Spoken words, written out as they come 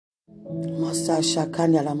Mosa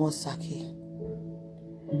shakanya la mosaki.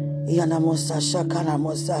 Yana mosa shakana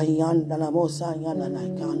mosa yanda la mosa yana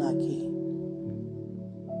naikanaki.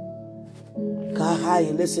 God, how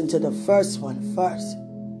you listen to the first one first,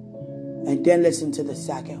 and then listen to the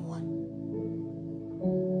second one.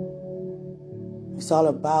 It's all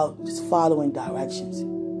about just following directions.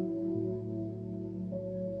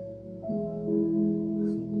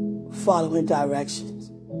 Following directions.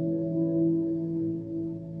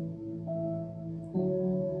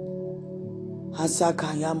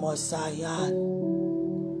 Hasakaya mosayan.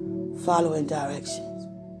 Following directions.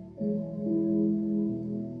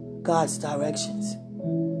 God's directions.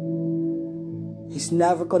 He's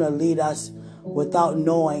never going to lead us without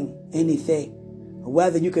knowing anything.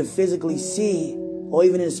 Whether you can physically see or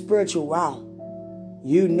even in the spiritual realm,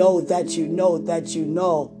 you know that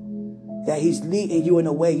He's leading you in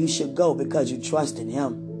a way you should go because you trust in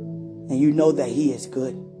Him. And you know that He is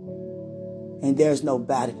good. And there's no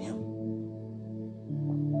bad in Him.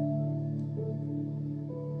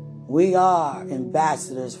 We are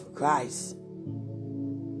ambassadors for Christ.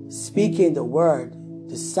 Speaking the word,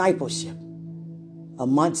 discipleship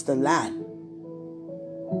amongst the land.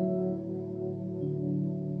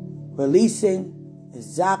 Releasing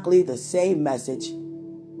exactly the same message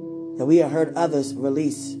that we have heard others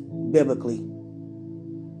release biblically.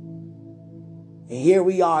 And here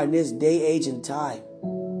we are in this day, age, and time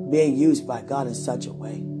being used by God in such a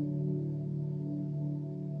way.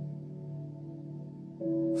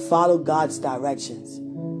 Follow God's directions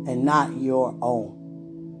and not your own.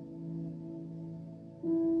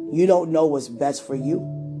 You don't know what's best for you.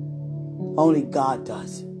 Only God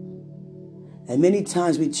does. And many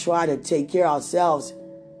times we try to take care of ourselves.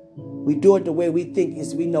 We do it the way we think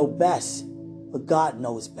is we know best. But God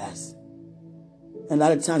knows best. And a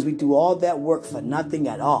lot of times we do all that work for nothing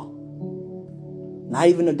at all. Not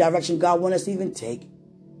even the direction God wants us to even take.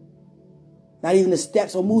 Not even the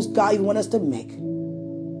steps or moves God even wants us to make.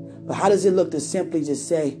 But how does it look to simply just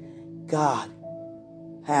say, God,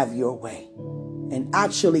 have your way? And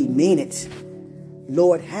actually mean it.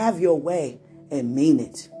 Lord, have your way and mean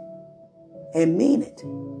it. And mean it.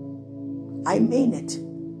 I mean it.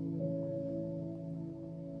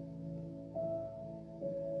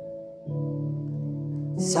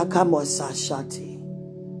 Sakamosa shati.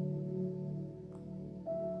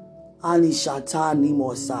 Ani shatani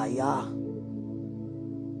mosaya.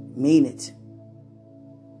 Mean it.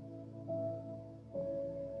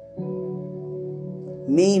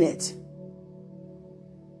 Mean it.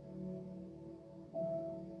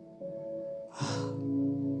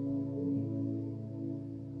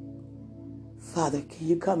 Father, can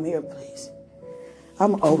you come here, please?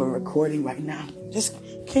 I'm over recording right now. Just,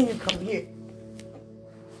 can you come here?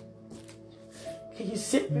 Can you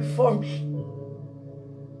sit before me?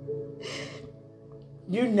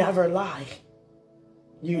 You never lie.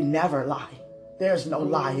 You never lie. There's no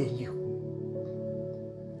lie in you.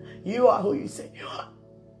 You are who you say you are.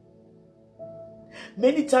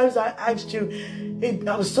 Many times I asked you,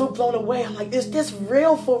 I was so blown away. I'm like, is this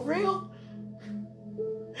real for real?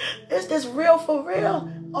 Is this real for real?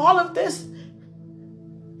 All of this?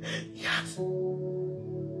 Yes.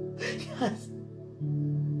 Yes.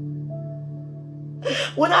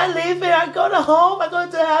 When I leave here, I go to home, I go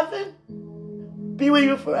to heaven. Be with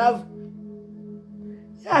you forever.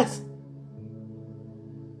 Yes.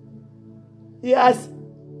 Yes.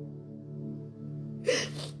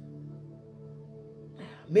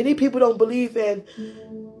 Many people don't believe in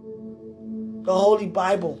the Holy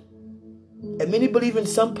Bible. And many believe in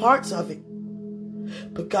some parts of it.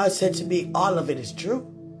 But God said to me, all of it is true.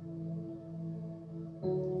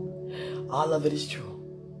 All of it is true.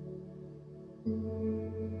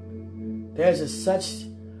 There's such,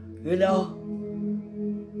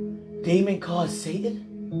 demon called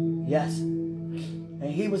Satan. Yes. And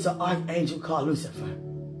he was an archangel called Lucifer.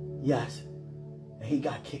 Yes. And he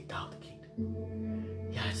got kicked out the kingdom.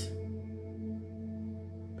 Yes.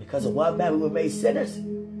 Because of one man we were made sinners.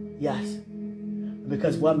 Yes.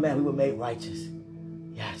 Because one man we were made righteous.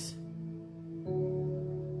 Yes.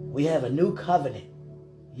 We have a new covenant.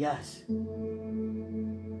 Yes.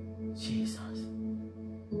 Jesus.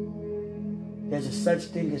 There's a such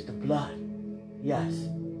thing as the blood. Yes.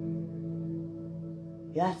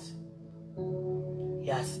 Yes.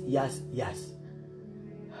 Yes, yes, yes.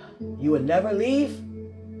 You will never leave.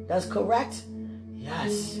 That's correct.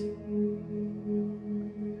 Yes. You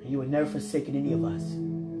will never forsake any of us.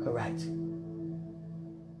 Correct.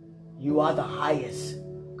 You are the highest.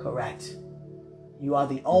 Correct. You are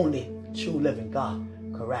the only true living God.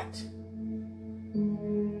 Correct.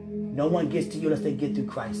 No one gets to you unless they get through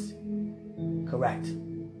Christ. Correct.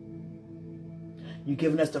 You've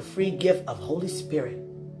given us the free gift of Holy Spirit,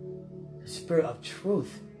 the Spirit of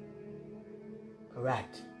truth.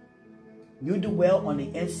 Correct. You dwell on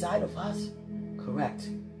the inside of us. Correct.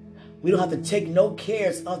 We don't have to take no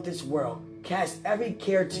cares of this world. Cast every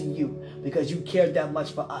care to you because you care that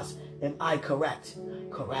much for us. Am I correct?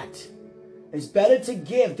 Correct. It's better to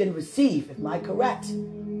give than receive. Am I correct?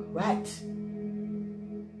 Correct.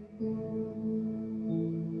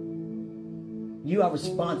 You are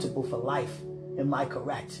responsible for life. Am I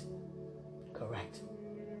correct? Correct.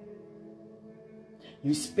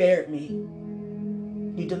 You spared me.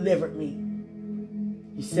 You delivered me.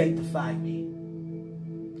 You sanctified me.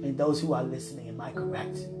 And those who are listening, am I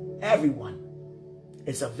correct? Everyone.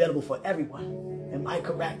 It's available for everyone. Am I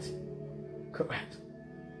correct? Correct.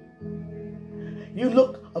 You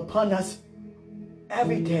look upon us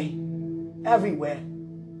every day, everywhere,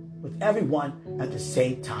 with everyone at the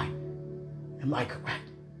same time. Am I correct?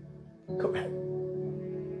 Correct.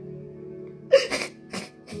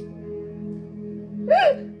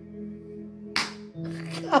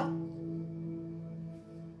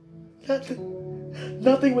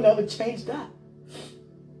 Nothing will ever change that.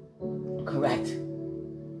 Correct.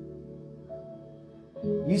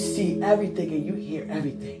 You see everything and you hear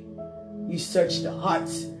everything. You search the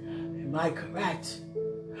hearts. Am I correct?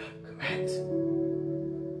 Correct.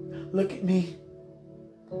 Look at me.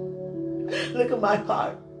 Look at my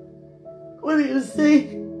heart. What do you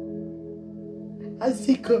see? I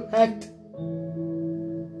see correct.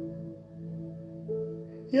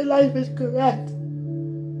 Your life is correct.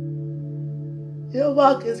 Your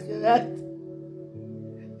walk is correct.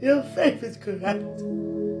 Your faith is correct.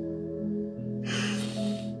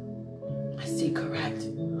 I see correct.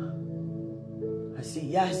 I see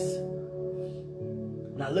yes.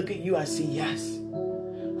 When I look at you, I see yes.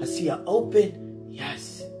 I see an open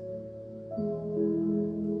yes.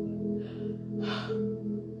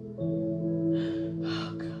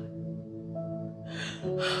 Oh God.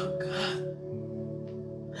 Oh God.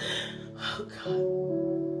 Oh God.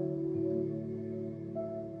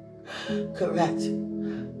 Correct.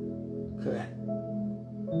 Correct.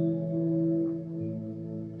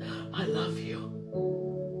 I love you.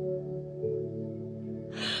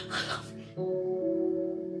 I love you.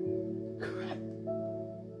 Correct.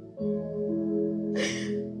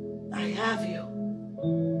 I have you.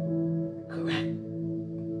 Correct.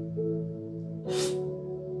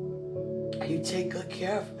 You take good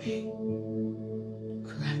care of me.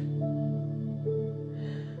 Correct.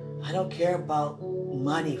 I don't care about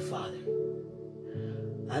money, Father.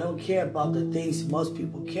 I don't care about the things most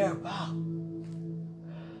people care about.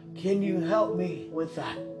 Can you help me with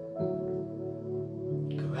that?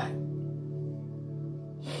 Correct.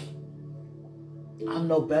 I'm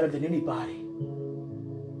no better than anybody.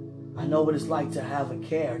 I know what it's like to have a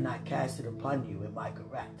care and not cast it upon you. Am I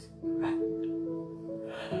correct? Correct.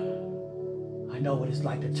 I know what it's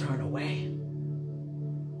like to turn away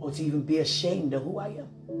or to even be ashamed of who I am.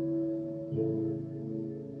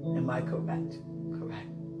 Am I correct? Correct.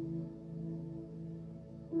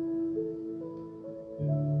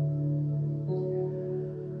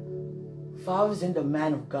 Fathers and the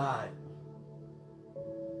man of God,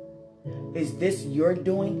 is this your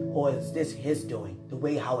doing or is this his doing? The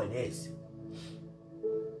way how it is.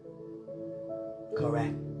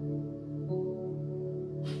 Correct.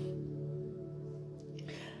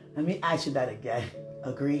 Let me ask you that again.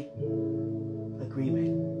 Agree?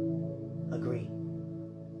 Agreement. Agree.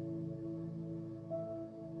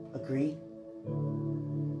 Agree?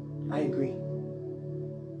 I agree.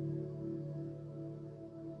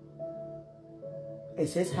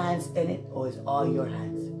 Is his hands in it or is all your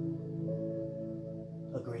hands?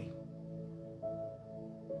 Agree.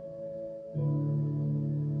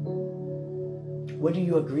 What are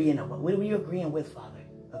you agreeing about? What are you agreeing with, Father?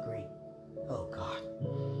 Agree. Oh, God.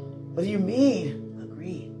 What do you mean?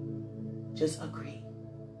 Agree. Just agree.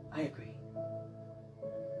 I agree.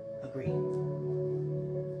 Agree.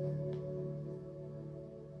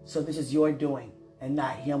 So this is your doing and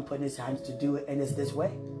not him putting his hands to do it, and it's this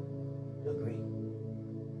way? Agree.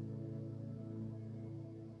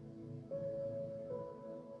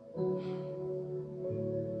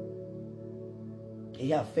 He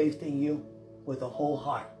have faith in you with a whole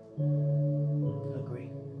heart.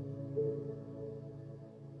 Agree.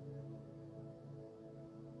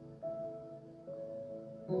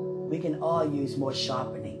 We can all use more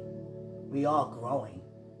sharpening. We all growing.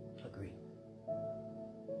 Agree.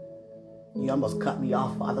 You almost cut me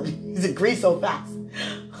off, Father. He's agree so fast.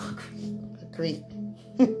 Agree. Agree.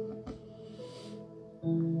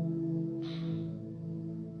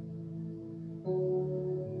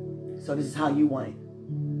 So this is how you want it.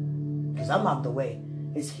 because I'm out the way.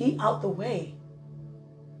 Is he out the way?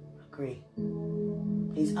 Agree.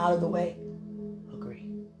 He's out of the way? Agree.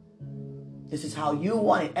 This is how you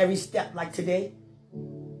want it every step, like today?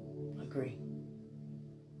 Agree.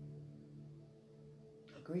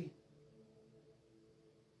 Agree.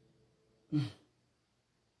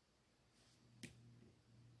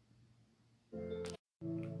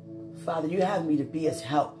 Father, you have me to be his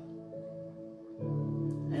help.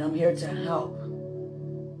 And I'm here to help.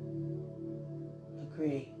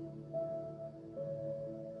 Agree.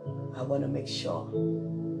 I want to make sure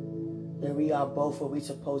that we are both where we're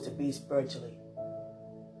supposed to be spiritually.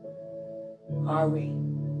 Are we?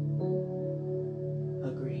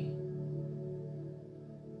 Agree.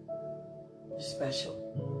 You're special.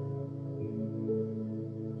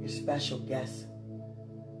 You're special guest.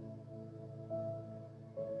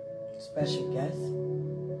 Special guest?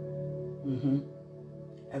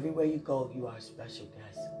 Everywhere you go, you are a special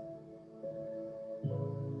guest.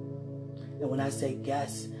 And when I say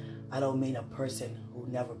guest, I don't mean a person who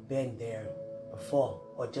never been there before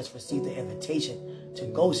or just received the invitation to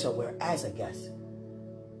go somewhere as a guest.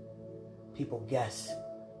 People guess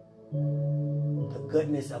the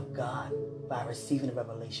goodness of God by receiving a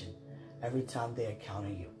revelation every time they encounter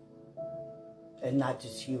you. And not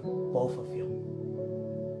just you, both of you.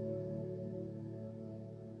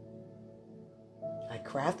 I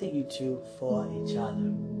crafted you two for each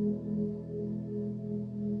other.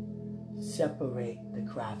 Separate the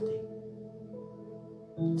crafting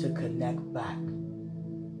to connect back.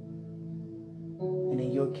 And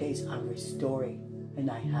in your case, I'm restoring, and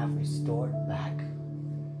I have restored back.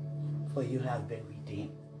 For you have been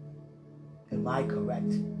redeemed. Am I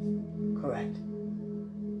correct? Correct.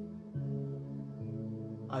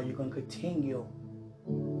 Are you going to continue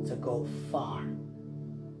to go far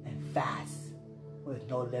and fast with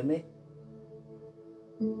no limit?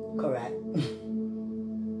 Correct.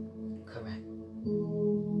 Correct.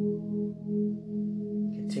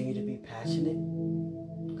 Continue to be passionate?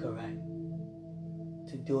 Correct.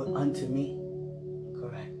 To do it unto me?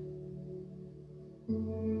 Correct.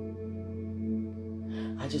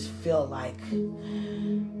 I just feel like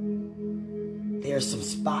there's some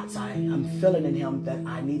spots I'm feeling in him that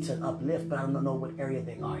I need to uplift, but I don't know what area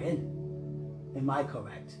they are in. Am I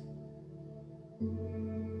correct?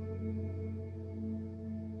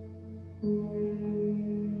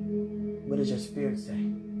 What does your spirit say?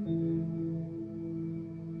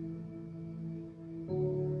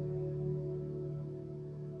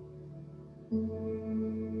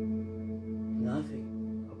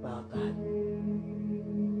 Nothing about that.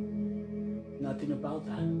 Nothing about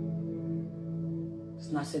that.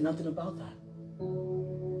 It's not saying nothing about that.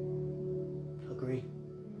 Agree.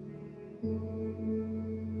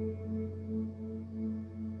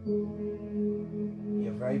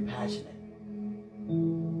 You're very passionate.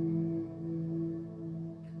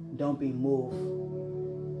 Don't be moved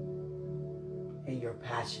in your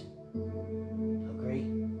passion. Agree?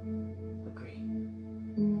 Agree.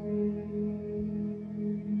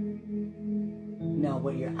 Now,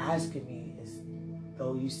 what you're asking me is,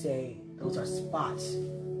 though you say those are spots,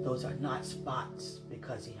 those are not spots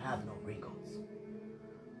because he have no wrinkles.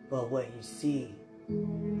 But what you see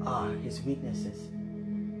are his weaknesses,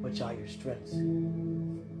 which are your strengths.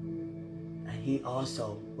 And he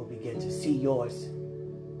also will begin to see yours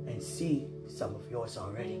and see some of yours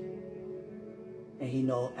already. And he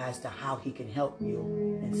knows as to how he can help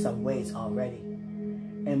you in some ways already.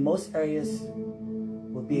 And most areas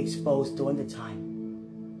will be exposed during the time.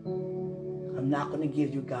 I'm not going to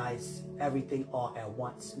give you guys everything all at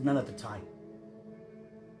once, none of the time.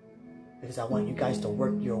 Because I want you guys to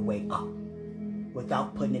work your way up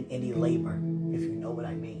without putting in any labor, if you know what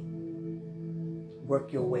I mean.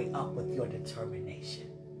 Work your way up with your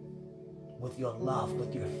determination, with your love,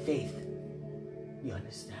 with your faith. You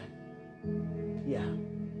understand? Yeah,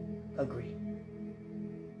 agree.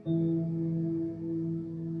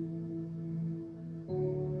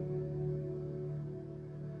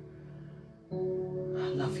 I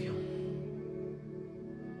love you.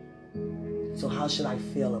 So how should I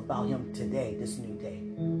feel about him today, this new day?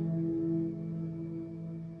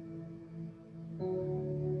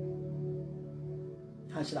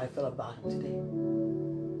 How should I feel about him today?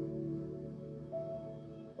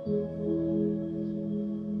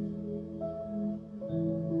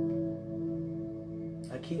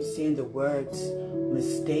 I keep seeing the words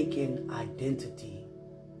mistaken identity.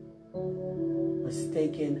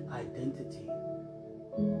 Mistaken identity.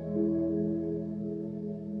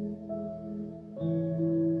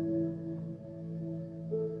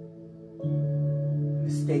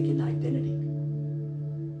 Mistaken identity.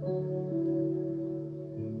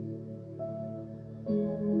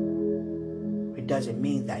 doesn't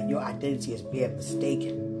mean that your identity is being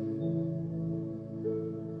mistaken.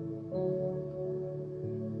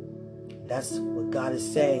 That's what God is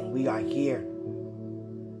saying. We are here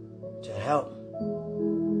to help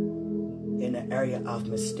in the area of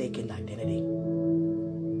mistaken identity.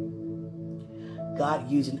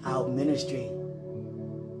 God using our ministry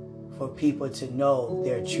for people to know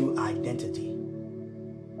their true identity.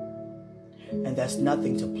 And that's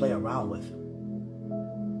nothing to play around with.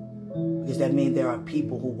 Because that means there are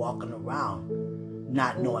people who walking around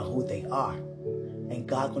not knowing who they are. And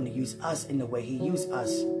God's going to use us in the way He used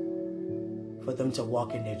us for them to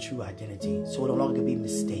walk in their true identity. So it no longer can be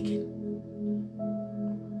mistaken.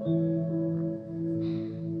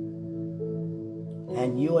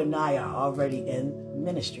 And you and I are already in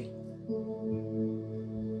ministry.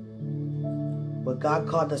 What God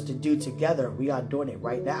called us to do together, we are doing it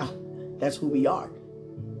right now. That's who we are.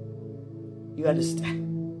 You understand?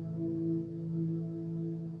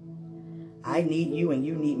 I need you and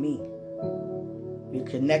you need me. We're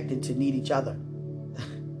connected to need each other.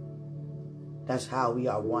 That's how we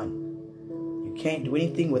are one. You can't do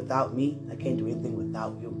anything without me. I can't do anything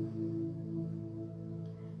without you.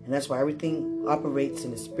 And that's why everything operates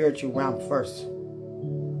in the spiritual realm first.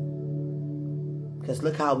 Because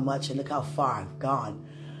look how much and look how far I've gone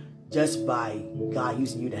just by God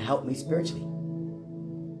using you to help me spiritually.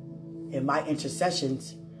 In my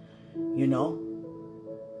intercessions,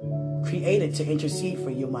 created to intercede for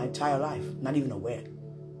you my entire life, not even aware.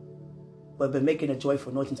 But been making a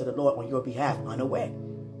joyful noise to the Lord on your behalf, unaware.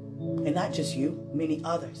 And not just you, many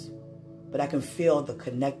others. But I can feel the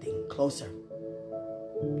connecting closer.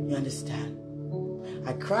 You understand?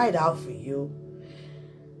 I cried out for you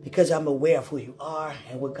because I'm aware of who you are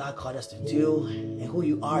and what God called us to do and who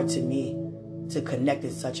you are to me to connect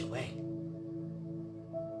in such a way.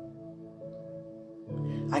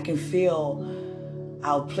 I can feel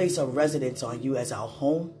our place of residence on you as our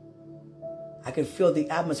home. I can feel the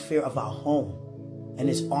atmosphere of our home, and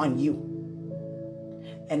it's on you.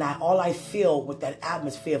 And all I feel with that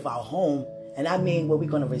atmosphere of our home, and I mean where we're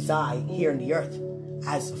going to reside here in the earth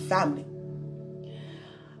as a family,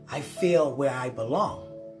 I feel where I belong.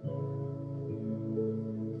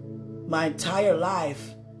 My entire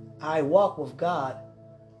life, I walk with God,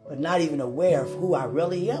 but not even aware of who I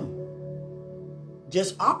really am.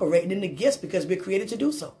 Just operating in the gifts because we're created to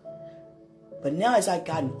do so. But now as I've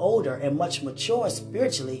gotten older and much mature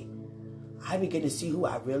spiritually, I begin to see who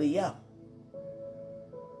I really am.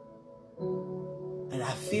 And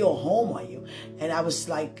I feel home on you. And I was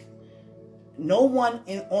like, no one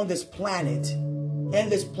on this planet,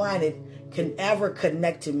 can ever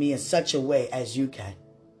connect to me in such a way as you can.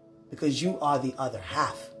 Because you are the other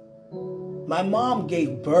half. My mom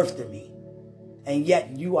gave birth to me. And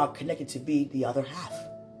yet you are connected to be the other half.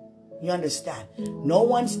 You understand? No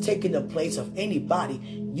one's taking the place of anybody.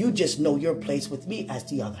 You just know your place with me as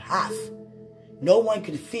the other half. No one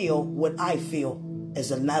can feel what I feel as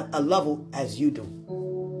a level as you do.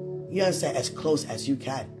 You understand? As close as you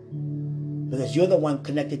can. Because you're the one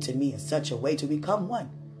connected to me in such a way to become one.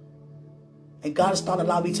 And God is starting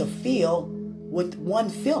to allow me to feel what one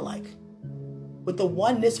feel like. What the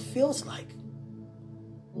oneness feels like.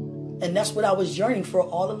 And that's what I was yearning for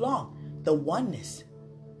all along. The oneness.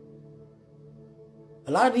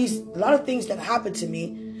 A lot of things that happened to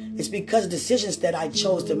me is because of decisions that I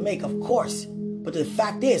chose to make, of course. But the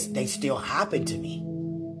fact is, they still happen to me.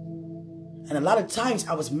 And a lot of times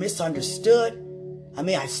I was misunderstood.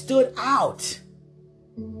 I stood out.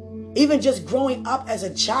 Even just growing up as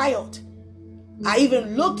a child, I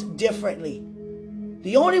even looked differently.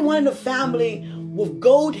 The only one in the family with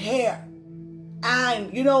gold hair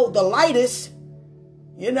and, the lightest,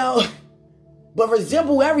 but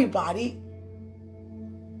resemble everybody.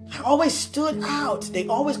 I always stood out. They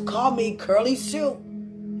always called me Curly Sue.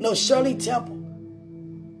 No, Shirley Temple.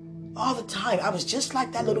 All the time. I was just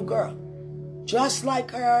like that little girl. Dress like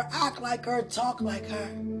her, act like her, talk like her.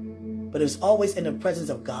 But it was always in the presence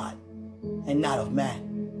of God and not of man.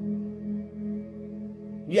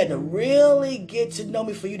 You had to really get to know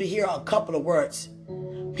me for you to hear a couple of words.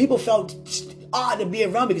 People felt odd to be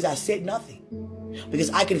around me because I said nothing. Because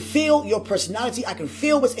I can feel your personality. I can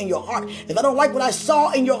feel what's in your heart. If I don't like what I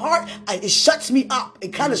saw in your heart, it shuts me up.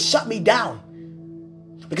 It kind of shut me down.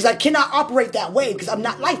 Because I cannot operate that way because I'm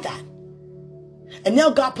not like that. And now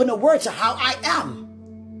God put a word to how I am.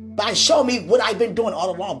 By showing me what I've been doing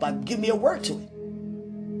all along. By giving me a word to it.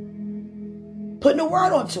 Putting a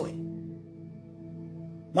word onto it.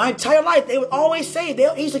 My entire life, they would always say, they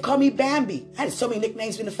used to call me Bambi. I had so many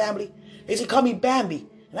nicknames in the family. They used to call me Bambi.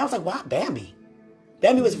 And I was like, wow, Bambi.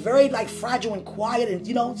 Bambi was very fragile and quiet and,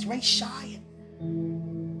 it's very shy.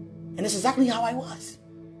 And it's exactly how I was.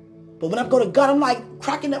 But when I go to God, I'm like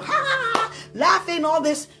cracking up, laughing, all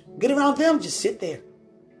this. Get around them, just sit there.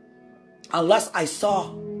 Unless I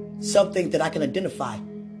saw something that I can identify,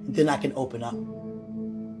 then I can open up.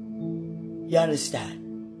 You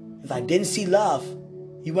understand? If I didn't see love,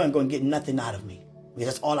 you weren't going to get nothing out of me.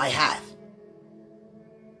 Because that's all I have.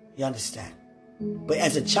 You understand? But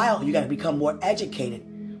as a child, you got to become more educated.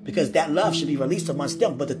 Because that love should be released amongst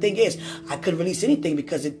them. But the thing is, I couldn't release anything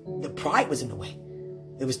because the pride was in the way.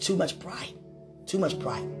 It was too much pride. Too much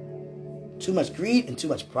pride. Too much greed and too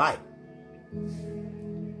much pride.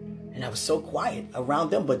 And I was so quiet around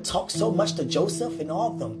them, but talked so much to Joseph and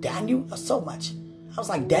all of them. Daniel, so much. I was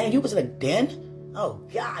like, Daniel, you was in a den? Oh,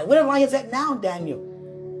 God. Where the lion's at now,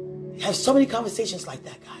 Daniel? I have so many conversations like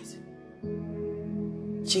that, guys.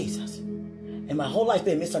 Jesus. And my whole life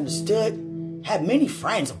been misunderstood. Had many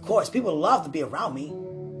friends, of course. People love to be around me.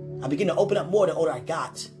 I began to open up more the older I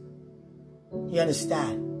got. You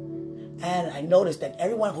understand? And I noticed that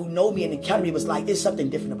everyone who know me and encountered me was like, there's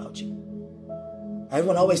something different about you.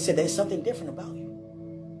 Everyone always said there's something different about you.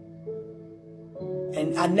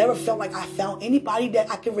 And I never felt like I found anybody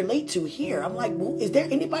that I could relate to here. I'm like, well, is there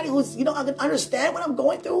anybody who's, I can understand what I'm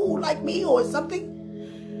going through like me or something?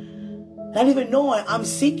 Not even knowing I'm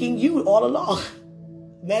seeking you all along.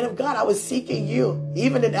 Man of God, I was seeking you,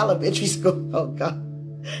 even in elementary school. Oh, God.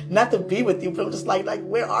 Not to be with you, but I'm just like,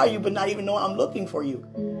 where are you? But not even knowing I'm looking for you.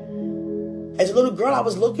 As a little girl, I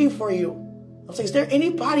was looking for you. I was like, is there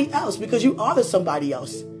anybody else? Because you are the somebody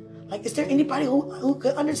else. Like, is there anybody who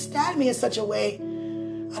could understand me in such a way?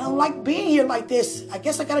 I don't like being here like this. I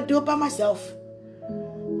guess I got to do it by myself.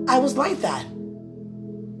 I was like that.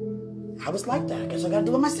 I guess I got to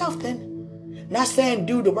do it myself then. Not saying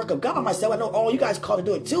do the work of God on myself. I know all you guys called to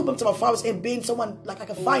do it too. But to my father's in being someone like I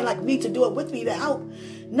can find like me to do it with me to help.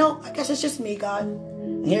 No, I guess it's just me, God.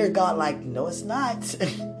 And here God like, no, it's not.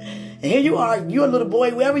 And here you are. You're a little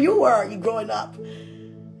boy, wherever you were, you growing up.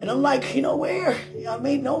 And I'm like, where? You know what I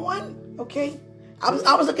mean? No one? Okay. I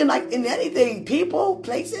was looking like in anything. People,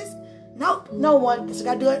 places. Nope, no one. Because I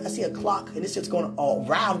got to do it. I see a clock. And it's just going all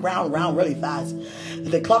round really fast. And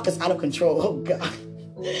the clock is out of control. Oh, God.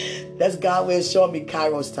 That's God way of showing me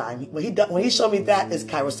Kairos time. When he showed me that, it's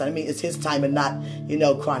Kairos time. I mean, it's his time and not,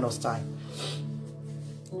 Chronos time.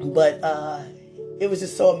 But it was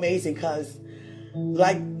just so amazing because,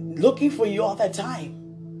 looking for you all that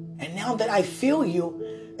time. And now that I feel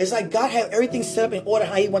you, it's like God had everything set up in order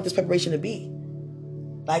how he wants this preparation to be.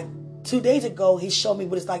 Like 2 days ago, he showed me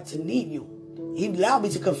what it's like to need you. He allowed me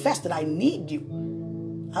to confess that I need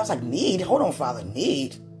you. I was like, need? Hold on, Father,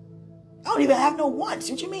 need? I don't even have no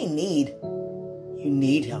wants. What you mean need? You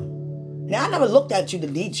need him. Now, I never looked at you to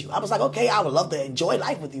need you. I was like, okay, I would love to enjoy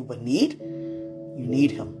life with you, but need? You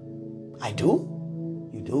need him. I do?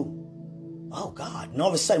 You do. Oh, God. And all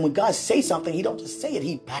of a sudden, when God says something, he don't just say it.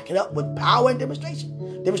 He back it up with power and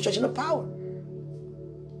demonstration. Demonstration of power.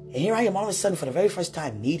 And here I am all of a sudden for the very first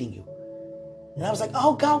time needing you. And I was like,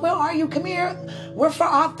 oh, God, where are you? Come here. Where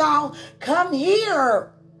art thou? Come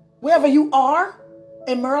here. Wherever you are.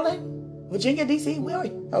 In Maryland. Virginia, D.C., where are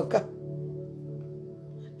you? Oh, God.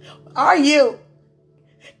 Are you?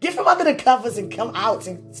 Get from under the covers and come out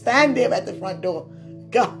and stand there at the front door.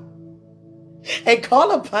 Go. And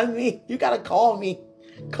call upon me. You got to call me.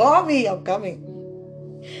 Call me. I'm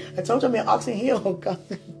coming. I told you I'm in Oxon Hill. Oh, God.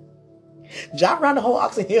 Drive around the whole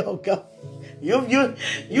Oxon Hill. Oh, God.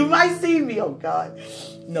 You might see me. Oh, God.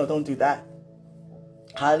 No, don't do that.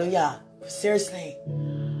 Hallelujah. Seriously.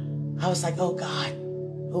 I was like, oh, God.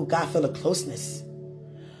 Oh, God, feel a closeness.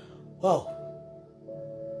 Whoa.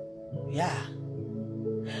 Yeah.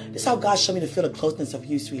 This is how God showed me to feel the closeness of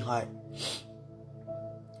you, sweetheart.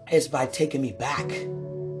 It's by taking me back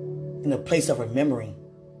in a place of remembering.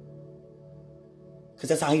 Because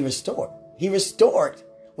that's how he restored. He restored.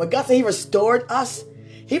 When God said he restored us,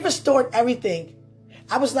 he restored everything.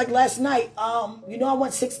 I was like last night, I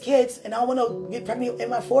want 6 kids and I want to get pregnant in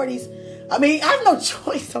my 40s. I mean, I have no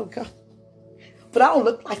choice, oh God. But I don't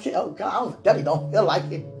look like it. Oh, God, I definitely don't feel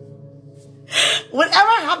like it. Whatever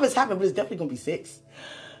happens, but it's definitely going to be 6.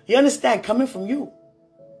 You understand? Coming from you.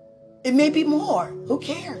 It may be more. Who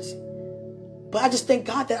cares? But I just thank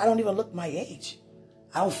God that I don't even look my age.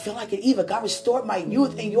 I don't feel like it either. God restored my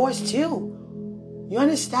youth and yours too. You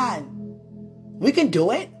understand? We can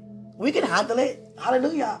do it. We can handle it.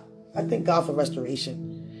 Hallelujah. I thank God for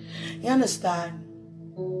restoration. You understand?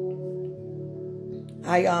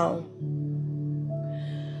 I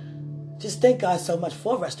just thank God so much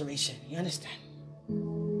for restoration. You understand?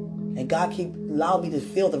 And God keep allowing me to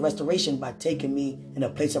feel the restoration by taking me in a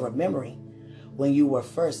place of remembering when you were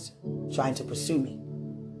first trying to pursue me.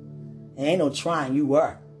 And ain't no trying, you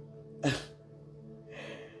were.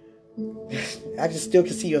 I just still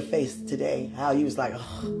can see your face today. How you was like,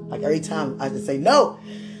 oh, like every time I just say no.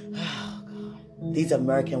 Oh, God. These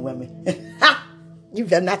American women. You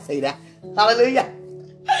better not say that. Hallelujah.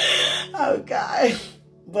 Oh, God.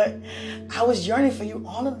 But I was yearning for you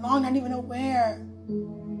all along, not even aware.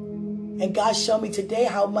 And God showed me today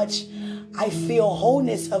how much I feel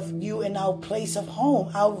wholeness of you in our place of home,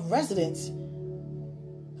 our residence.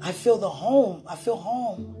 I feel the home. I feel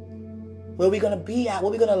home. Where we're going to be at, where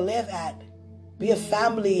we're going to live at. Be a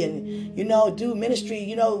family and, do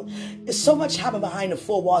ministry. There's so much happening behind the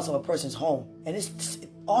four walls of a person's home. And it's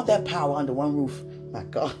all that power under one roof. My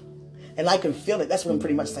God. And I can feel it. That's what I'm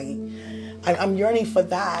pretty much saying. I'm yearning for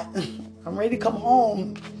that. I'm ready to come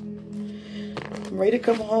home. I'm ready to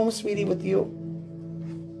come home, sweetie, with you.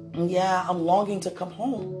 And yeah, I'm longing to come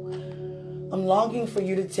home. I'm longing for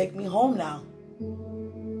you to take me home now.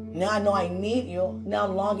 Now I know I need you. Now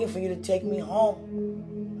I'm longing for you to take me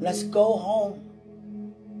home. Let's go home.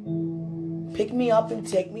 Pick me up and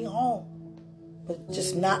take me home. But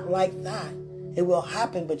just not like that. It will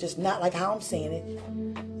happen, but just not like how I'm saying it.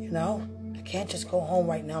 I can't just go home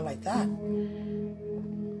right now like that.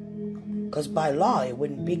 Because by law, it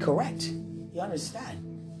wouldn't be correct. You understand?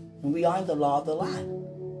 And we are in the law of the land.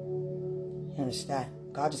 You understand?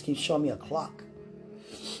 God just keeps showing me a clock.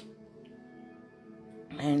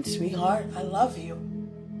 And sweetheart, I love you.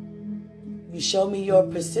 You show me your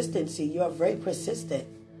persistency. You're very persistent.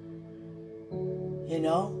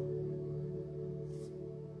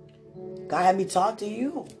 God had me talk to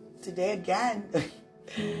you today again.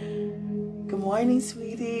 Good morning,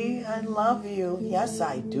 sweetie. I love you. Yes,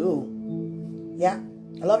 I do. Yeah,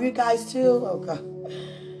 I love you guys too. Oh, God.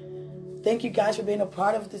 Thank you guys for being a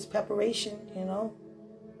part of this preparation,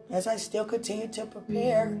 as I still continue to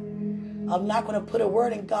prepare. I'm not going to put a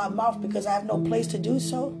word in God's mouth because I have no place to do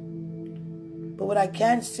so. But what I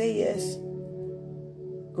can say is,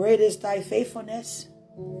 great is thy faithfulness.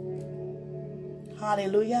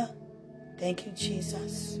 Hallelujah. Thank you,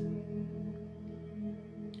 Jesus.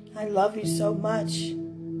 I love you so much.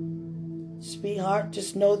 Sweetheart,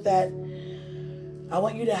 just know that I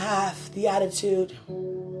want you to have the attitude.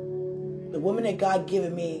 The woman that God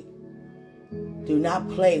given me, do not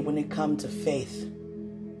play when it comes to faith.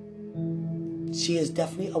 She is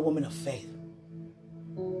definitely a woman of faith.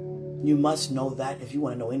 You must know that if you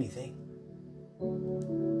want to know anything.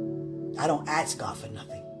 I don't ask God for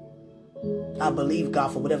nothing. I believe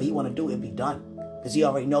God for whatever he want to do, it'll be done. Because he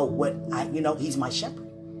already know what he's my shepherd.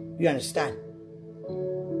 You understand?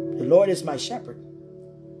 The Lord is my shepherd.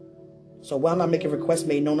 So why am I making requests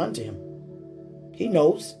made known unto him? He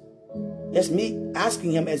knows. That's me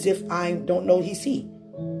asking him as if I don't know he see.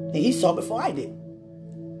 And he saw before I did.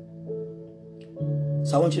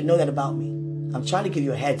 So I want you to know that about me. I'm trying to give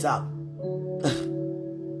you a heads up.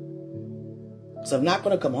 So I'm not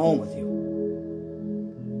going to come home with you.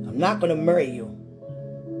 I'm not going to marry you.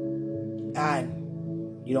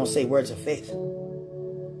 And you don't say words of faith.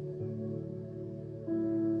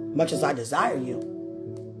 Much as I desire you,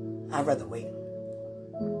 I'd rather wait.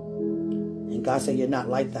 And God said, you're not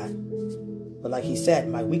like that. But like he said,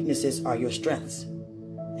 my weaknesses are your strengths.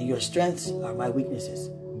 And your strengths are my weaknesses.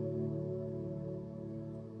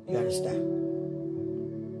 You understand?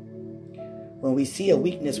 When we see a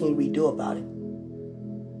weakness, what do we do about it?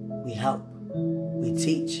 We help. We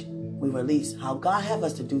teach. We release. How God have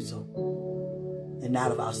us to do so. And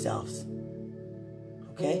not of ourselves.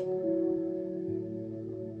 Okay?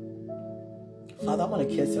 Father, I want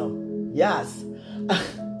to kiss him. Yes.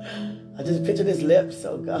 I just picture his lips.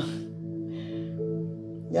 Oh, God.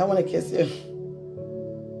 Yeah, I want to kiss you.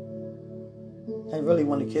 I really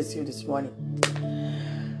want to kiss you this morning.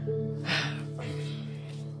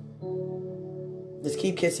 Just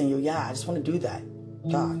keep kissing you. Yeah, I just want to do that.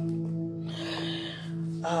 God.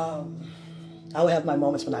 I will have my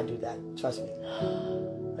moments when I do that. Trust me.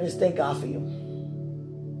 I just thank God for you.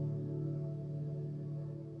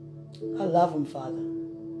 I love him, Father.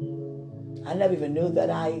 I never even knew that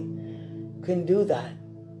I couldn't do that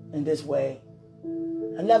in this way.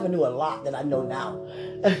 I never knew a lot that I know now.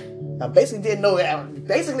 I basically didn't know that.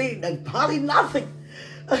 Basically, probably nothing.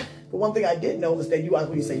 But one thing I did know was that you are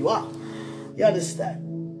who you say you are. You understand?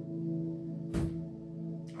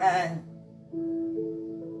 And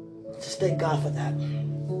just thank God for that.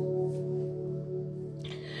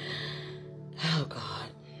 Oh, God.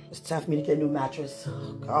 It's time for me to get a new mattress.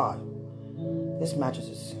 Oh, God. This mattress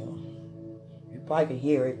is... you probably can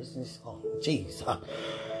hear it. It's just... oh, jeez.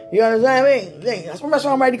 You understand what I mean? That's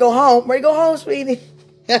why I'm ready to go home. Ready to go home, sweetie.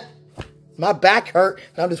 My back hurt.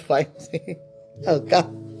 I'm just playing. Oh,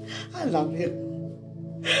 God. I love you.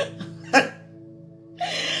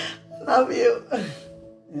 Love you.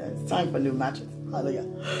 Yeah, it's time for new matches. Hallelujah.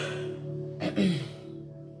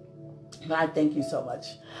 But I thank you so much.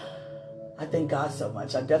 I thank God so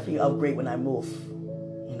much. I definitely upgrade when I move.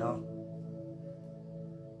 You know.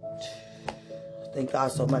 Thank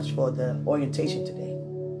God so much for the orientation today.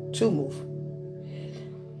 To move.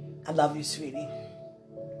 I love you, sweetie.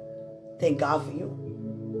 Thank God for you.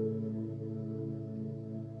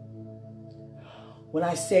 When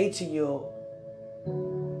I say to you,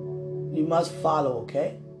 you must follow,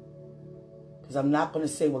 okay? Because I'm not going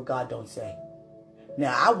to say what God don't say.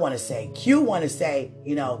 Now, I want to say, Q want to say,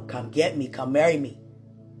 you know, come get me, come marry me.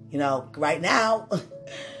 You know, right now,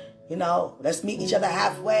 you know, let's meet each other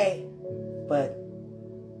halfway. But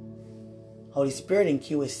Holy Spirit in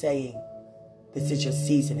Q is saying, this is your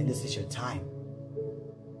season and this is your time.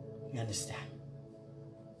 You understand?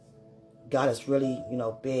 God is really, you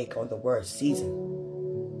know, big on the word season.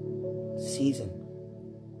 Season.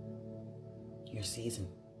 Your season.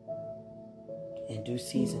 In due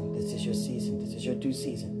season. This is your season. This is your due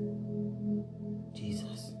season.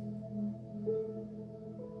 Jesus.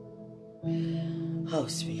 Oh,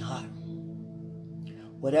 sweetheart.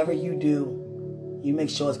 Whatever you do, you make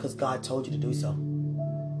sure it's because God told you to do so.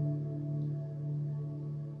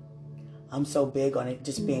 I'm so big on it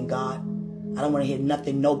just being God. I don't want to hear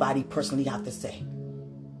nothing nobody personally have to say.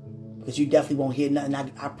 Because you definitely won't hear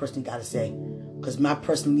nothing I personally got to say. Because my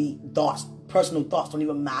personal thoughts don't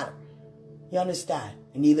even matter. You understand?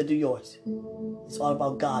 And neither do yours. It's all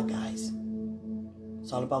about God, guys.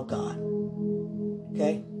 It's all about God.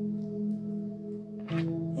 Okay?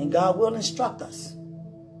 And God will instruct us.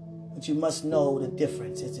 But you must know the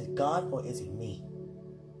difference. Is it God or is it me?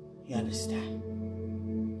 You understand?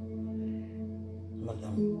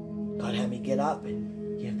 God had me get up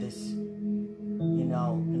and give this, you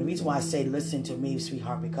know. And the reason why I say listen to me,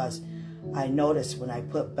 sweetheart, because I noticed when I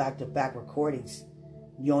put back-to-back recordings,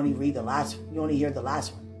 you only hear the last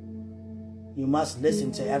one. You must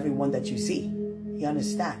listen to everyone that you see. You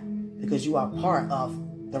understand? Because you are part of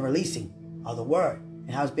the releasing of the word and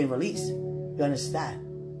how it's been released. You understand?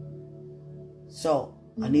 So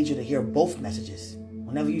I need you to hear both messages.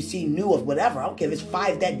 Whenever you see new or whatever, I don't care if it's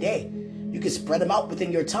 5 that day. You can spread them out within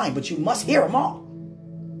your time, but you must hear them all.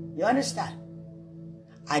 You understand?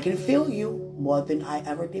 I can feel you more than I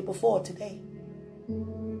ever did before today.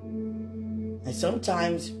 And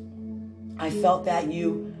sometimes I felt that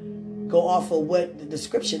you go off of what the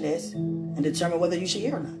description is and determine whether you should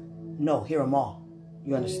hear or not. No, hear them all.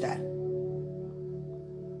 You understand?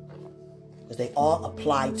 Because they all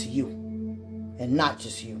apply to you and not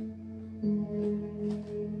just you.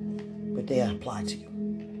 But they apply to you.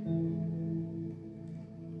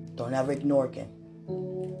 Don't ever ignore again.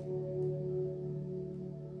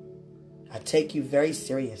 I take you very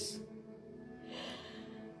serious.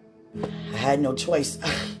 I had no choice.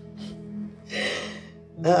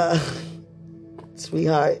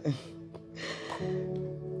 Sweetheart.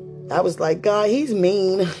 I was like, God, he's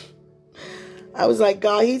mean. I was like,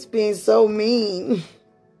 God, he's being so mean.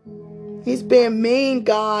 He's being mean,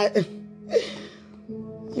 God.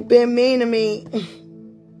 He's being mean to me.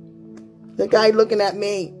 The guy looking at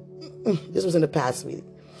me. This was in the past, sweetie.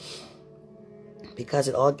 Because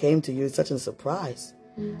it all came to you, it's such a surprise.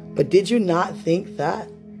 But did you not think that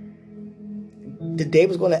the day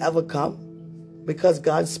was going to ever come because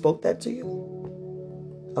God spoke that to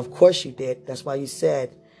you? Of course you did. That's why you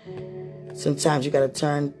said sometimes you got to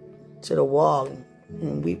turn to the wall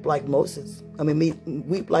and weep like Moses.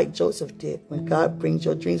 Weep like Joseph did when God brings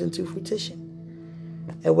your dreams into fruition.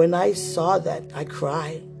 And when I saw that, I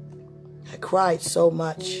cried. I cried so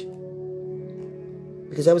much.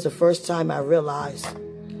 Because that was the first time I realized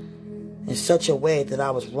in such a way that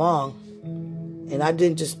I was wrong. And I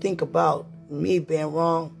didn't just think about me being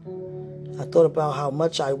wrong. I thought about how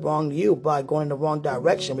much I wronged you by going in the wrong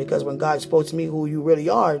direction. Because when God spoke to me who you really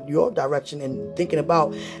are, your direction, and thinking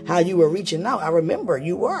about how you were reaching out, I remember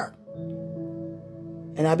you were.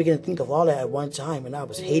 And I began to think of all that at one time. And I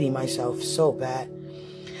was hating myself so bad.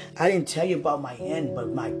 I didn't tell you about my end,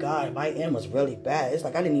 but my God, my end was really bad. It's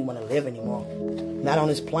like I didn't even want to live anymore. Not on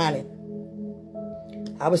this planet.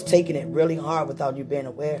 I was taking it really hard without you being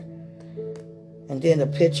aware. And then the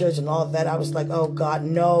pictures and all that, I was like, oh God,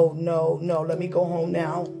 no, let me go home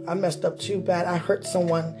now. I messed up too bad. I hurt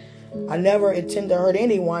someone. I never intend to hurt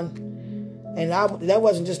anyone. And that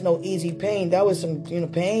wasn't just no easy pain. That was some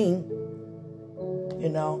pain,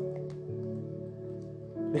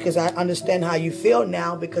 Because I understand how you feel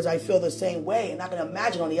now because I feel the same way. And I can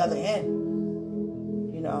imagine on the other end,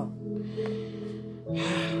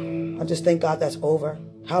 I just thank God that's over.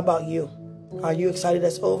 How about you? Are you excited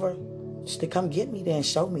that's over? Just to come get me there and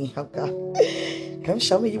show me, oh God. Come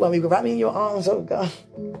show me you want me to wrap me in your arms, oh God.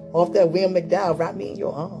 Off that William McDowell, wrap me in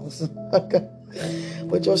your arms, oh God.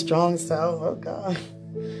 With your strong self, oh God.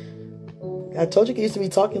 I told you I used to be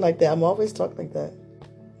talking like that. I'm always talking like that.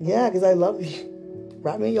 Yeah, because I love you.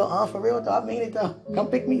 Wrap me in your arms for real, dog. I mean it, though. Come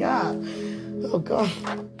pick me up. Oh, God.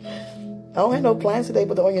 I don't have no plans today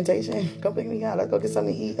but the orientation. Come pick me up. Let's go get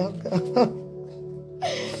something to eat. Oh, God.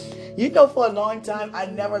 You know, for a long time, I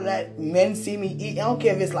never let men see me eat. I don't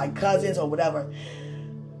care if it's like cousins or whatever.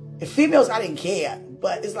 If females, I didn't care.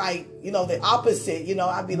 But it's like, you know, the opposite. You know,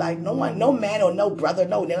 I'd be like, no man or no brother,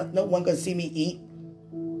 no one gonna see me eat.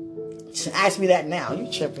 Ask me that now.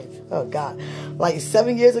 You tripping. Oh, God. Like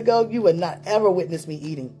 7 years ago, you would not ever witness me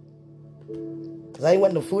eating. Because I didn't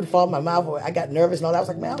want no food to fall in my mouth, or I got nervous and all that. I was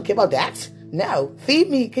like, man, I don't care about that. No. Feed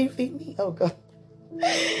me. Can you feed me? Oh, God.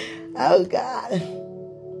 Oh, God.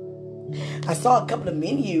 I saw a couple of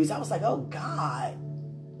menus. I was like, oh, God.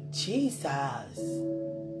 Jesus.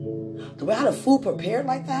 The way how the food prepared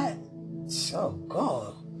like that? Oh,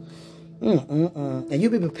 God. And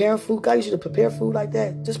you be preparing food? God, you should have prepared food like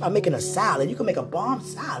that just by making a salad. You can make a bomb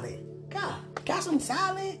salad. God, got some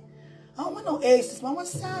salad? I don't want no eggs this morning. I want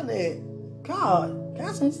salad. God,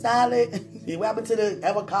 got some salad. What happened to the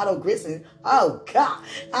avocado grits? Oh, God,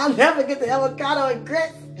 I'll never get the avocado and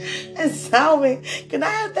grits and salmon. Can I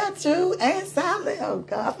have that too? And salad? Oh,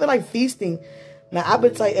 God, I feel like feasting. Now,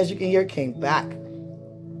 appetite, as you can hear, came back.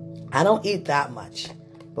 I don't eat that much.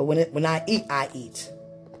 But when I eat, I eat.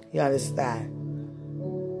 You understand?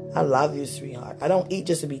 I love you, sweetheart. I don't eat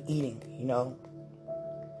just to be eating, you know.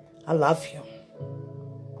 I love you.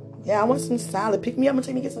 Yeah, I want some salad. Pick me up and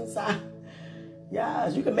take me get some salad.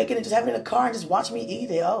 Yes, you can make it and just have it in the car and just watch me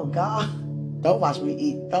eat it. Oh, God. Don't watch me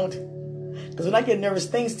eat. Don't. Because when I get nervous,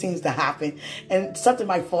 things seem to happen. And something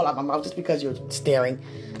might fall out my mouth just because you're staring.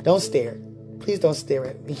 Don't stare. Please don't stare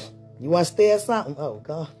at me. You want to stare at something? Oh,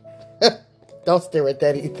 God. Don't stare at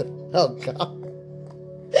that either. Oh, God.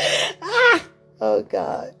 Oh,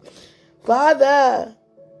 God. Father.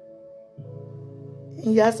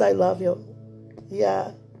 Yes, I love you.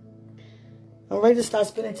 Yeah. I'm ready to start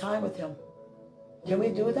spending time with him. Can we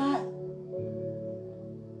do that?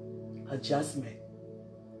 Adjustment.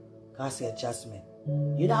 God said adjustment.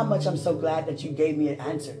 You know how much I'm so glad that you gave me an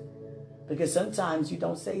answer. Because sometimes you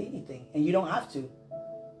don't say anything. And you don't have to.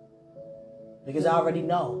 Because I already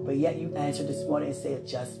know. But yet you answered this morning and say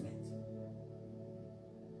adjustment.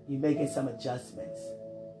 You're making some adjustments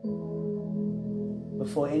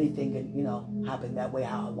before anything can, you know, happen that way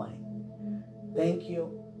how I want it. Thank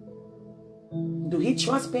you. Do he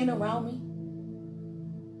trust being around me?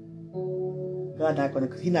 God,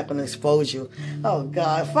 he's not gonna expose you. Oh,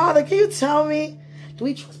 God. Father, can you tell me? Do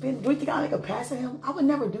he trust being, do you think I'll make a pass at him? I would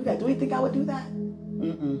never do that. Do you think I would do that?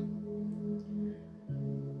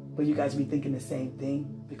 But you guys be thinking the same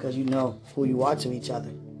thing because you know who you are to each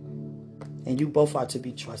other. And you both are to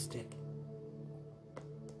be trusted.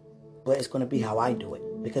 But it's going to be how I do it.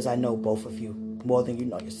 Because I know both of you more than you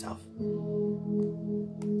know yourself.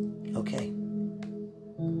 Okay.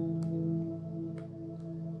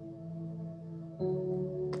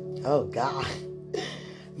 Oh, God.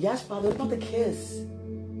 Yes, Father, what about the kiss?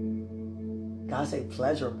 God say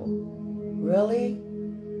pleasurable. Really?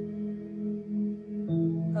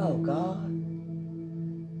 Oh, God.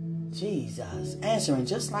 Jesus. Answering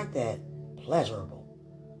just like that. Pleasurable.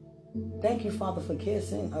 Thank you, Father, for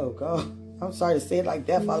kissing. Oh, God. I'm sorry to say it like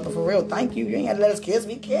that, Father, but for real, thank you. You ain't got to let us kiss.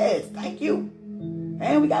 We kiss. Thank you.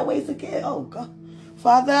 And we got ways to kiss. Oh, God.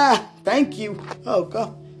 Father, thank you. Oh,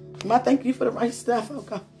 God. I thank you for the right stuff. Oh,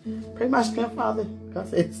 God. Pray my strength, Father. God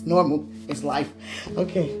said it's normal. It's life.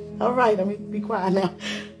 Okay. All right. Let me be quiet now.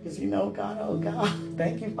 Because you know, God, oh, God.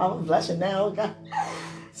 Thank you, Father. Bless you now, oh, God.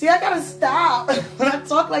 See, I got to stop. When I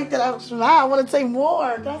talk like that, I want to say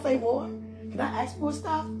more. Can I say more? Can I ask more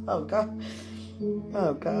stuff? Oh, God.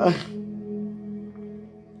 Oh, God.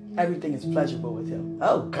 Everything is pleasurable with him.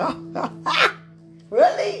 Oh, God.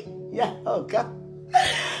 Really? Yeah. Oh, God.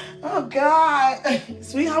 Oh, God.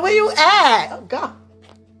 Sweetheart, where you at? Oh, God.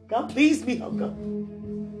 God, please me. Oh, God.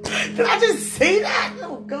 Can I just say that?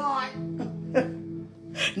 Oh, God.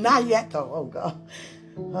 Not yet, though. Oh, God.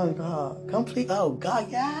 Oh, God. Complete. Oh,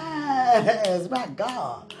 God. Yes. My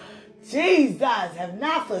God. Jesus, have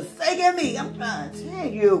not forsaken me. I'm trying to tell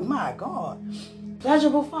you. My God.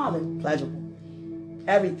 Pleasurable Father. Pleasurable.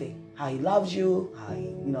 Everything. How he loves you. How he,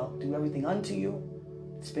 do everything unto you.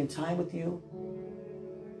 Spend time with you.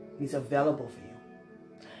 He's available for you.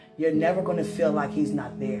 You're never going to feel like he's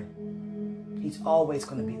not there. He's always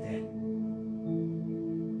going to be there.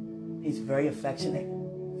 He's very affectionate.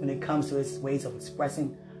 when it comes to his ways of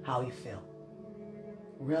expressing how he feels.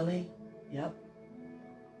 Really? Yep.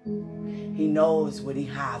 He knows what he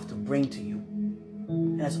has to bring to you.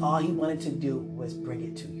 And that's all he wanted to do was bring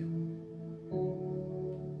it to you.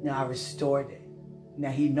 Now I restored it. Now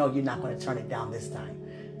he knows you're not going to turn it down this time.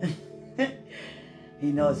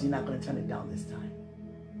 He knows you're not going to turn it down this time.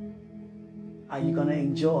 Are you going to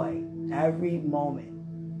enjoy every moment?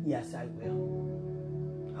 Yes, I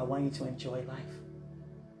will. I want you to enjoy life.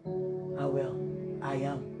 I will. I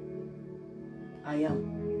am. I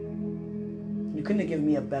am. You couldn't have given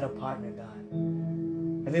me a better partner,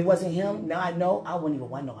 God. If it wasn't him, now I know I wouldn't even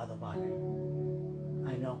want no other partner.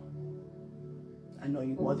 I know. I know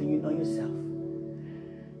you more than you know yourself.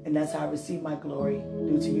 And that's how I receive my glory,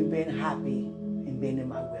 due to you being happy and being in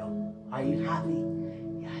my will. Are you happy?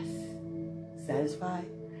 Yes. Satisfied?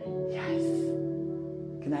 Yes.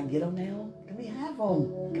 Can I get them now? Let me have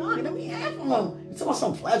them. God, let me have them. It's about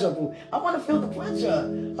some pleasure, boo. I want to feel the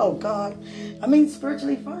pleasure. Oh, God. I mean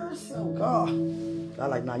spiritually first. Oh, God. I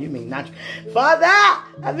like, nah, you mean natural. Father,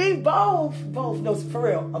 I mean both. Both. No, for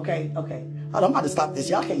real. Okay. Hold on, I'm about to stop this.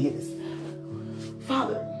 Y'all can't hear this.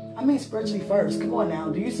 Father, I mean spiritually first. Come on now.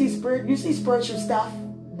 Do you see spirit? You see spiritual stuff,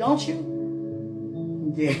 don't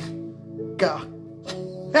you? Yeah. God.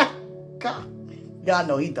 God,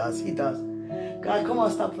 no, he does. He does. God, come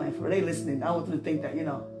on, stop playing for it. They listening. I want them to think that, they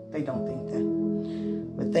don't think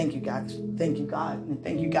that. But thank you, guys. Thank you, God. And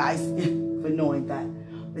thank you, guys, for knowing that.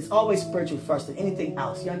 It's always spiritual first than anything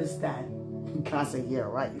else. You understand? God said, yeah,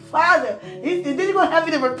 right. Father, then he's going to have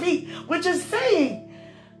me to repeat what you're saying.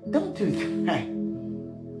 Don't do that.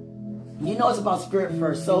 You know it's about spirit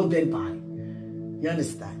first, soul, then body. You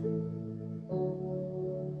understand?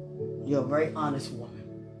 You're a very honest woman.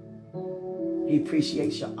 He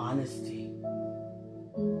appreciates your honesty.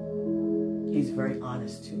 He's very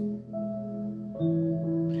honest too.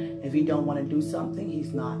 If he don't want to do something,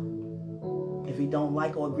 he's not. If he don't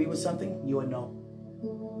like or agree with something, you will know.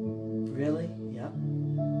 Really? Yep.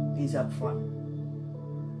 He's up front.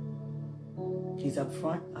 He's up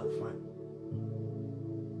front, up front.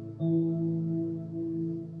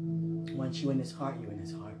 Once you're in his heart, you're in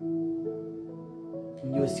his heart.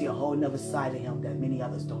 And you will see a whole nother side of him that many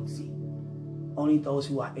others don't see. Only those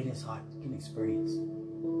who are in his heart can experience.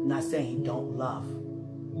 I'm not saying he don't love,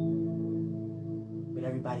 but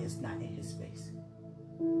everybody is not in his space.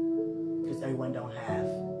 Because everyone don't have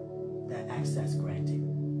that access granted.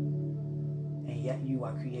 And yet you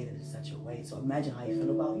are created in such a way. So imagine how you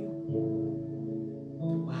feel about you.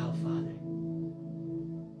 Wow, Father.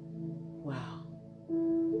 Wow.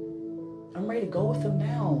 I'm ready to go with him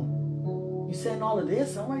now. You saying all of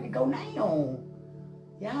this, I'm ready to go now.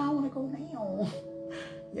 Yeah, I want to go now.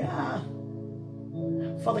 Yeah.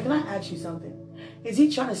 Father, can I ask you something? Is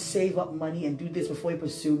he trying to save up money and do this before he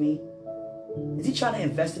pursue me? Is he trying to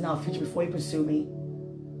invest in our future before he pursue me?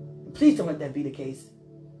 Please don't let that be the case.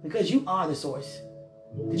 Because you are the source.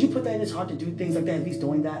 Did you put that in his heart to do things like that if he's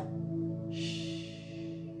doing that? Shh.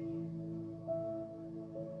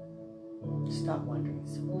 Stop wondering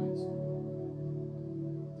so much.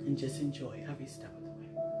 And just enjoy every step of the way.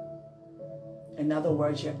 In other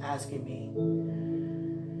words, you're asking me,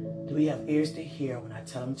 do we have ears to hear when I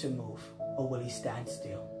tell him to move, or will he stand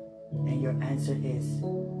still? And your answer is,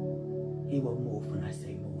 he will move when I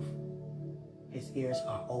say move. His ears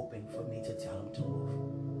are open for me to tell him to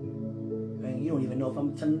move. And you don't even know if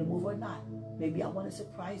I'm telling him to move or not. Maybe I want to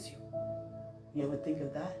surprise you. You ever think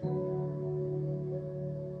of that?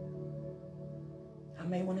 I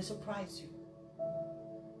may want to surprise you.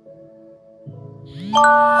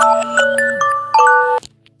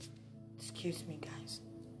 Excuse me, guys.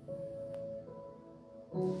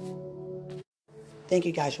 Thank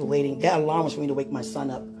you guys for waiting. That alarm was for me to wake my son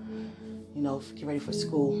up. Get ready for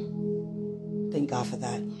school. Thank God for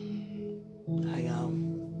that.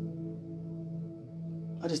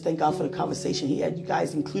 I just thank God for the conversation he had you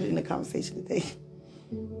guys included in the conversation today.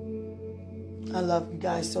 I love you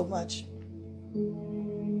guys so much.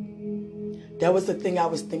 That was the thing I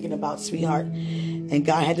was thinking about, sweetheart. And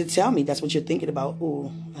God had to tell me, that's what you're thinking about.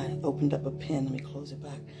 Ooh, I opened up a pen. Let me close it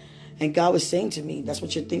back. And God was saying to me, that's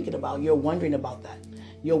what you're thinking about. You're wondering about that.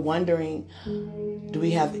 You're wondering, do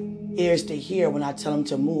we have ears to hear when I tell him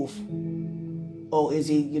to move? Or is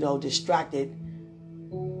he, distracted?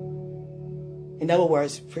 In other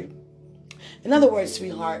words,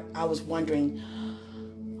 sweetheart, I was wondering,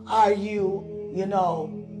 are you,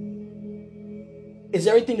 is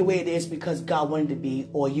everything the way it is because God wanted it to be,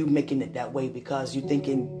 or you making it that way because you're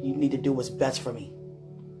thinking you need to do what's best for me?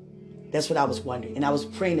 That's what I was wondering. And I was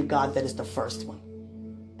praying to God that it's the first one.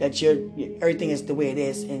 that everything is the way it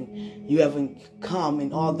is, and you haven't come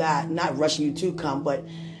and all that. Not rushing you to come, but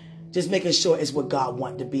just making sure it's what God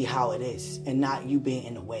wants to be, how it is, and not you being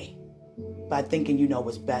in the way. By thinking you know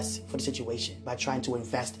what's best for the situation, by trying to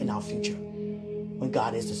invest in our future, when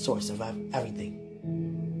God is the source of everything.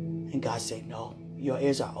 And God said, no, your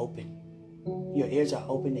ears are open. Your ears are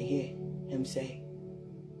open to hear him say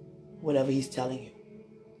whatever he's telling you.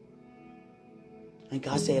 And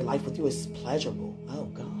God said life with you is pleasurable. Oh,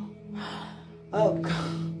 God. Oh,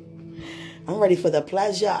 God. I'm ready for the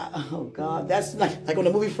pleasure. Oh, God. That's like on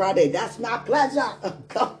the movie Friday. That's my pleasure. Oh,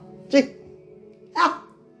 God. Ah.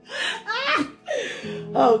 Ah.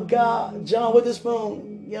 Oh, God. John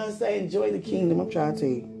Witherspoon. You know what I'm saying? Enjoy the kingdom. I'm trying to tell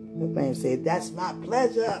you. The man said, that's my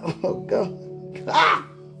pleasure. Oh, God. Ah.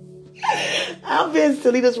 I've been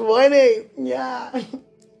silly this morning. Yeah.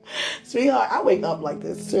 Sweetheart, I wake up like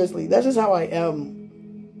this. Seriously. That's just how I am.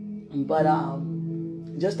 But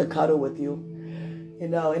just to cuddle with you, you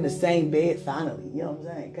know, in the same bed finally. You know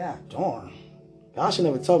what I'm saying? God darn. God should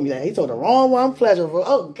never told me that. He told the wrong one, pleasurable.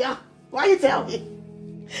 Oh, God. Why you tell me?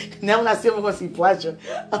 Now when I see him, I'm going to see pleasure.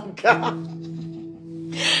 Oh, God.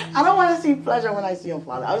 I don't want to see pleasure when I see him,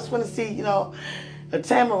 Father. I just want to see, you know, a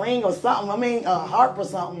tambourine or something. I mean, a harp or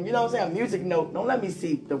something. You know what I'm saying? A music note. Don't let me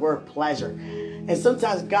see the word pleasure. And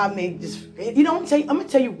sometimes God may just, you know, I'm going to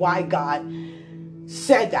tell you why God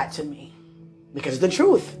said that to me. Because it's the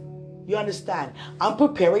truth. You understand? I'm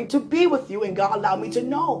preparing to be with you, and God allowed me to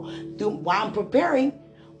know through why I'm preparing.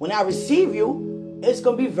 When I receive you, it's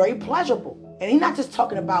going to be very pleasurable. And he's not just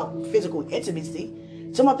talking about physical intimacy.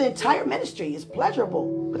 It's about the entire ministry. It's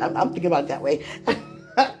pleasurable. But I'm thinking about it that way.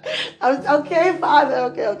 Okay, Father.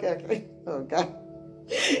 Okay. Oh, God.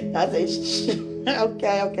 I say, shh.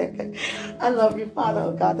 Okay. I love you, Father.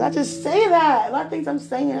 Oh, God. Did I just say that? A lot of things I'm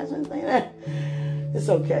saying. I shouldn't say that. It's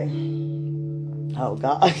okay. Oh,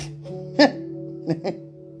 God.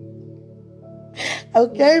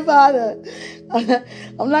 Okay, Father.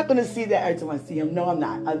 I'm not going to see that every time I see him. No, I'm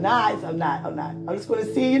not. I'm not. I'm just going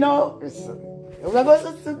to see, you know. I'm not going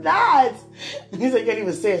to see nods. He said, you can't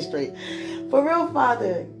even say it straight. For real,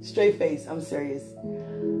 Father. Straight face. I'm serious.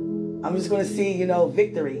 I'm just going to see, you know,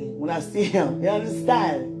 victory when I see him. You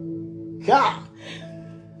understand? God.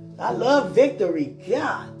 I love victory.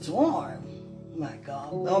 God darn. My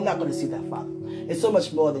God. No, I'm not going to see that, Father. It's so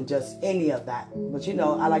much more than just any of that. But, you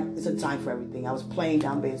know, it's a time for everything. I was playing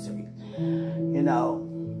down being serious. You know,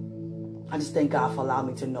 I just thank God for allowing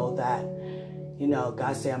me to know that, you know,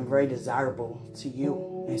 God said I'm very desirable to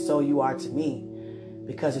you. And so you are to me.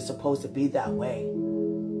 Because it's supposed to be that way.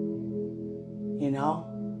 You know?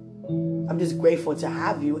 I'm just grateful to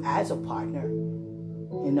have you as a partner.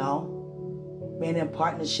 You know? Being in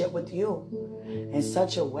partnership with you. In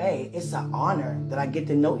such a way, it's an honor that I get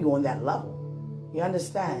to know you on that level. You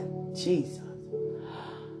understand? Jesus.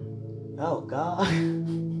 Oh, God.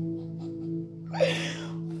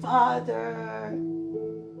 Father.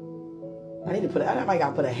 I might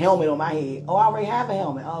gotta put a helmet on my head. Oh, I already have a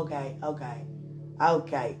helmet. Okay. Okay.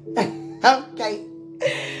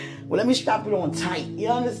 Well, let me strap it on tight. You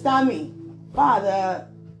understand me? Father,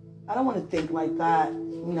 I don't want to think like that.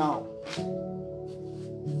 No.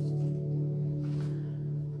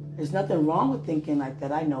 There's nothing wrong with thinking like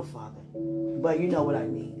that. I know, Father. But you know what I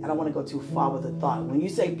mean. I don't want to go too far with the thought. When you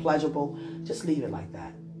say pleasurable, just leave it like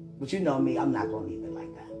that. But you know me, I'm not going to leave it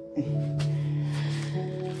like that.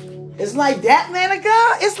 It's like that, man of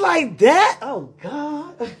God? It's like that? Oh,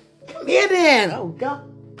 God. Come here then. Oh, God.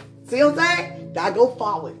 See what I'm saying? I go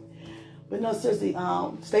forward. But no, seriously,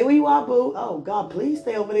 stay where you are, boo. Oh, God, please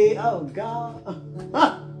stay over there. Oh, God.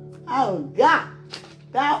 Oh, God.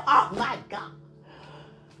 Thou art my God.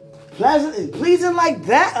 Pleasing like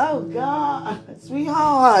that? Oh, God.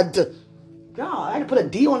 Sweetheart. God, I had to put a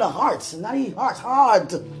D on the hearts. Not E hearts. Hard.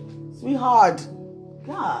 Sweetheart.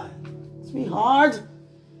 God. Sweetheart.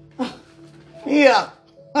 Here.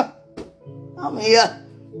 I'm here.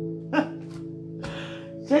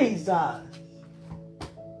 Jesus.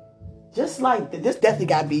 Just like this definitely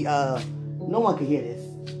got to be, no one can hear this.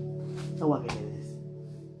 No one can hear this.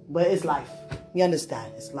 But it's life. You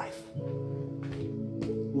understand? It's life.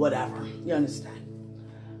 Whatever. You understand?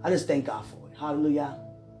 I just thank God for it. Hallelujah.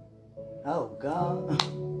 Oh, God.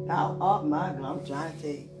 Thou art my God. I'm trying to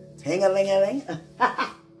tell you. Ting-a-ling-a-ling.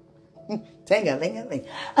 Ting-a-ling-a-ling.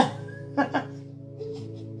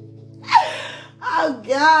 Oh,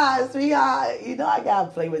 God, sweetheart. You know I got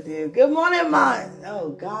to play with you. Good morning, man. Oh,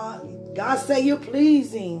 God. God say you're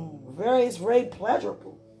pleasing. It's very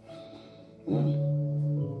pleasurable.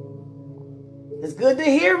 It's good to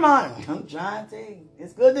hear, man. I'm trying to tell you.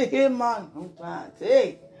 It's good to hear, man. I'm trying to tell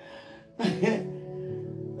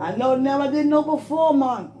you. I know now I didn't know before,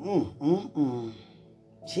 man.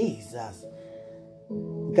 Jesus.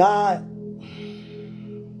 God,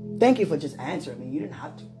 thank you for just answering me. You didn't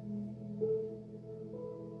have to.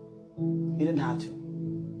 You didn't have to.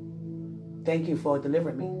 Thank you for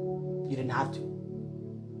delivering me. You didn't have to.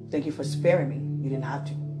 Thank you for sparing me. You didn't have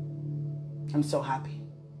to. I'm so happy.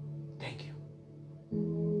 Thank you.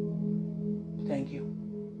 Thank you.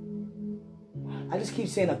 I just keep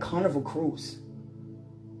saying a Carnival cruise.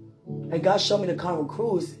 And God showed me the Carnival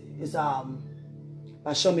cruise is God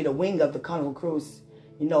showed me the wing of the Carnival cruise.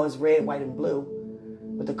 You know, it's red, white, and blue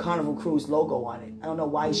with the Carnival cruise logo on it. I don't know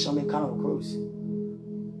why He showed me a Carnival cruise.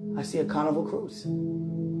 I see a Carnival cruise.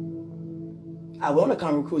 I went on a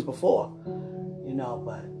Carnival cruise before, you know,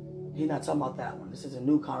 but He's not talking about that one. This is a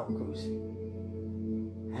new Carnival cruise.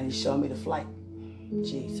 And He showed me the flight.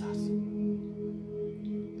 Jesus.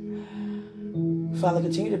 Father,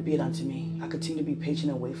 continue to be it unto me. I continue to be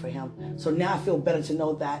patient and wait for Him. So now I feel better to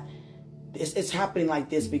know that it's happening like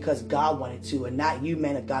this because God wanted to and not you,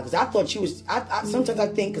 man of God. Because I thought you was, sometimes I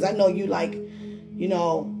think, because I know you like, you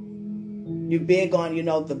know, you're big on, you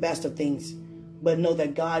know, the best of things. But know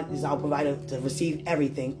that God is our provider to receive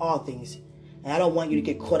everything, all things. And I don't want you to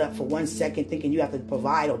get caught up for 1 second thinking you have to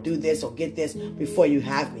provide or do this or get this before you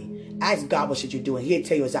have me. Ask God what should you do, and He'll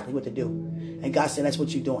tell you exactly what to do. And God said, that's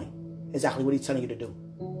what you're doing. Exactly what He's telling you to do.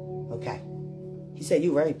 Okay. He said,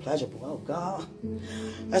 you're very pleasurable. Oh, God.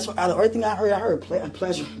 That's what, out of everything I heard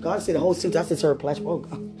pleasure. God said the whole sentence, I just heard pleasure. Oh,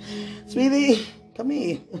 God. Sweetie, come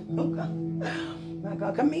here. Oh, God. My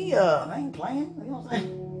God, come here. I ain't playing. You know what I'm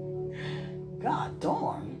saying? God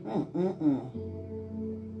darn.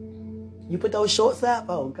 You put those shorts up?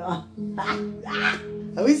 Oh, God.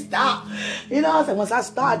 Let me stop. You know what I'm saying? Once I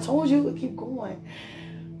start, I told you, keep going.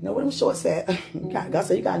 You know where them shorts at? God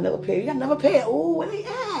said, you got another pair. You got another pair. Oh, where they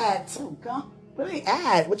at? Oh, God. Where they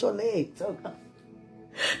at? With your legs? Oh, God.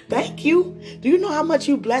 Thank you. Do you know how much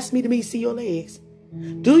you blessed me to me see your legs?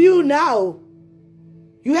 Do you know?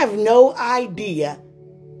 You have no idea.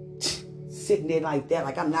 Sitting there like that,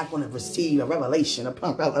 like I'm not going to receive a revelation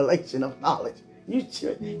upon revelation of knowledge. You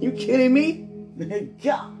kidding me?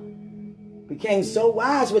 God. Became so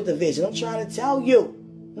wise with the vision. I'm trying to tell you.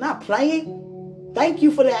 I'm not playing. Thank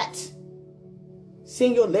you for that.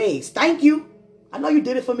 Seeing your legs. Thank you. I know you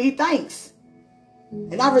did it for me. Thanks.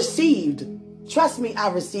 And I received. Trust me, I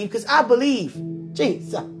received because I believe.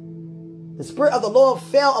 Jesus. The Spirit of the Lord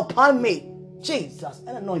fell upon me. Jesus.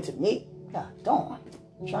 And anointed me. God darn.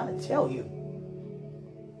 I'm trying to tell you.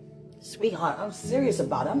 Sweetheart, I'm serious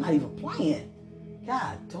about it. I'm not even playing.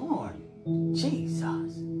 God darn.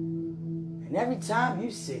 Jesus. And every time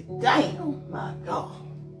you sit down, my God.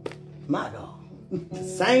 My God. The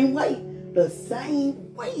same way. The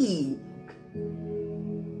same way.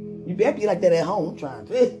 You better be like that at home. I'm trying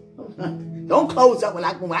to. Don't close up when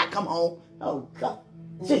I come home. Oh, God.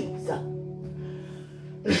 Jesus.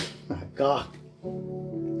 My God.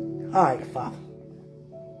 All right, Father.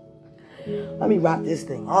 Let me wrap this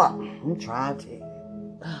thing up. I'm trying to.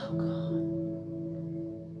 Oh, God.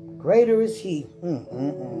 Greater is He.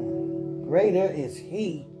 Greater is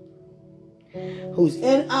He who's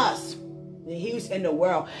in us than He who's in the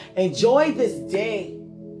world. Enjoy this day.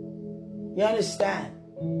 You understand?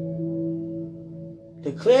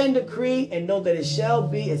 Declare and decree and know that it shall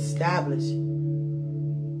be established.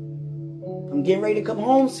 I'm getting ready to come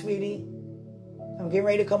home, sweetie. I'm getting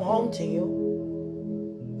ready to come home to you.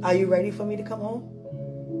 Are you ready for me to come home?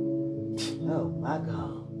 Oh, my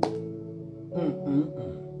God.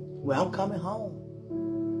 Well, I'm coming home.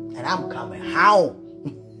 And I'm coming home.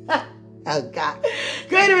 Oh, God.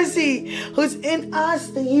 Greater is He who's in us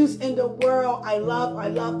than He who's in the world. I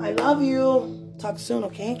love you. Talk soon,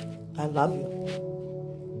 okay? I love you.